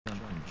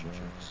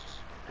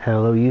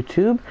Hello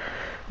YouTube,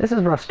 this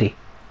is Rusty,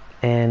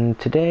 and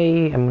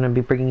today I'm going to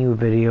be bringing you a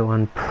video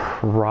on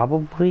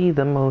probably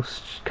the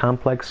most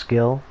complex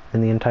skill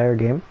in the entire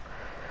game,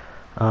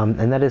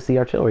 and that is the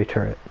artillery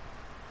turret.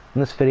 In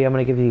this video I'm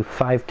going to give you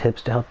 5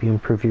 tips to help you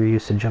improve your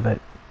usage of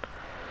it.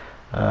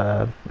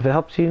 If it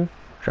helps you,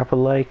 drop a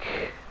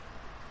like,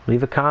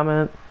 leave a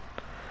comment,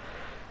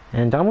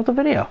 and down with the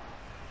video.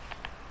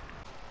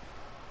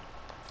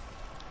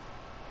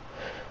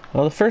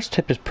 Well, the first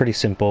tip is pretty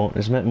simple.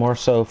 It's meant more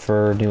so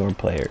for newer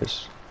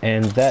players.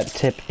 And that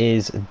tip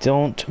is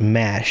don't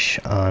mash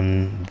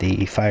on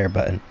the fire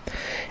button.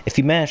 If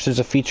you mash, there's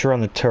a feature on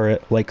the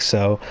turret, like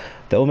so,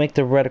 that will make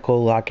the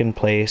reticle lock in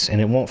place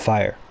and it won't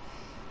fire.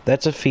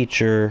 That's a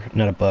feature,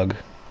 not a bug.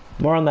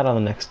 More on that on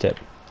the next tip.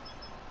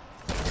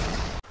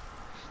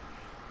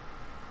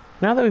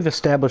 Now that we've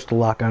established the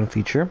lock-on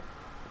feature,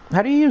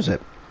 how do you use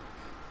it?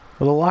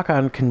 Well, the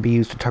lock-on can be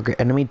used to target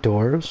enemy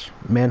doors,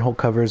 manhole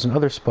covers, and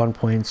other spawn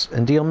points,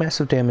 and deal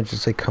massive damage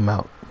as they come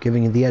out,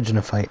 giving you the edge in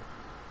a fight.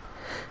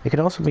 It can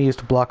also be used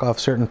to block off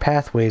certain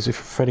pathways if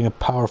you're fighting a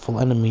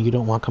powerful enemy you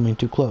don't want coming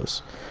too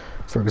close.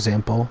 For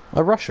example,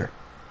 a rusher.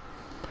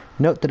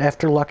 Note that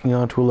after locking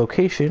onto a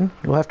location,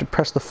 you'll have to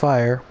press the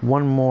fire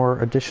one more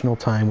additional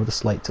time with a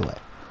slight delay.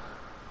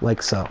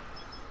 Like so.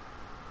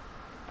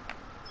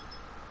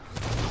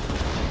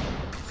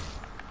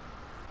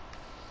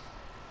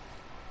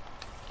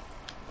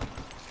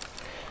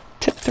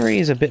 Tip 3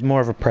 is a bit more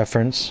of a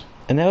preference,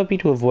 and that would be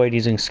to avoid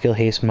using skill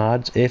haste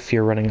mods if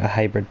you're running a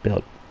hybrid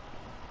build.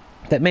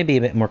 That may be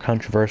a bit more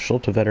controversial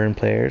to veteran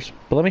players,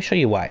 but let me show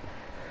you why.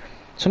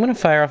 So I'm going to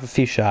fire off a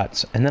few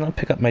shots, and then I'll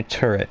pick up my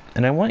turret,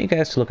 and I want you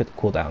guys to look at the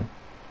cooldown.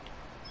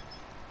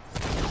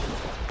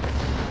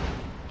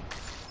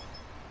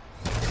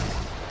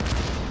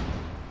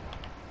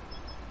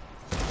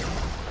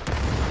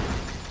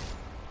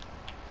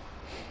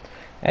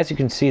 As you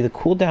can see, the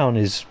cooldown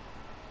is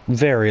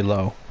very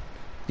low.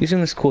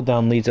 Using this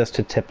cooldown leads us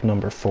to tip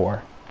number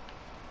 4.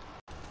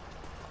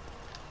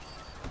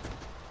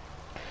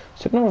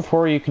 Tip number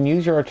 4, you can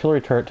use your artillery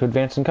turret to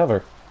advance in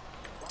cover.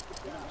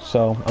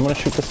 So, I'm going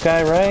to shoot this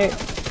guy right,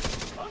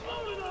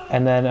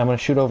 and then I'm going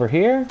to shoot over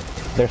here.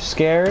 They're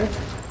scared.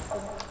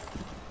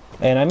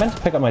 And I meant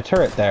to pick up my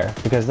turret there,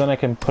 because then I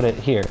can put it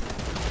here.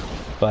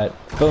 But,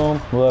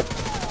 boom, look,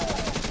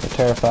 they're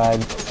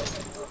terrified.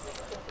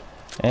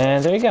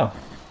 And there you go.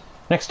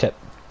 Next tip.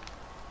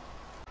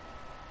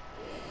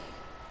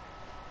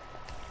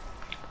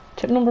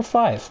 Tip number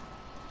 5.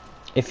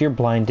 If you're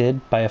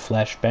blinded by a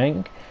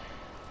flashbang,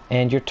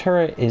 and your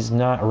turret is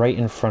not right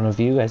in front of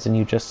you, as in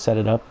you just set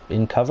it up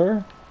in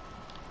cover,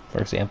 for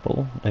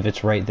example, if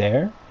it's right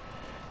there,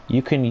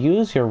 you can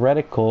use your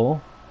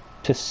reticle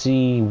to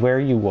see where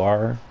you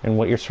are and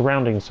what your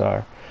surroundings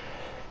are.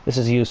 This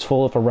is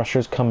useful if a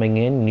rusher's coming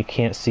in and you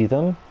can't see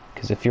them,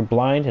 because if you're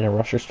blind and a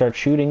rusher starts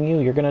shooting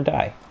you, you're gonna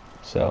die.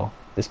 So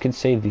this could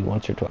save you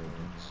once or twice.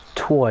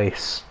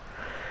 Twice.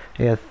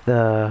 Yeah,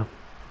 the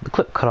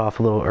clip cut off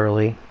a little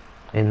early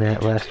in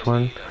that last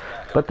one.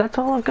 But that's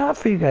all I've got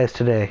for you guys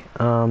today.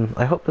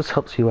 I hope this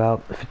helps you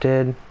out. If it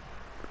did,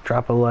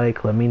 drop a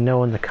like, let me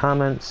know in the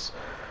comments.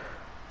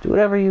 Do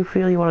whatever you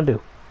feel you want to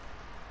do.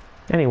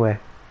 Anyway,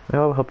 I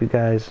hope you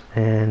guys,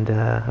 and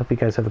hope you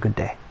guys have a good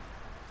day.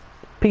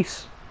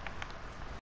 Peace.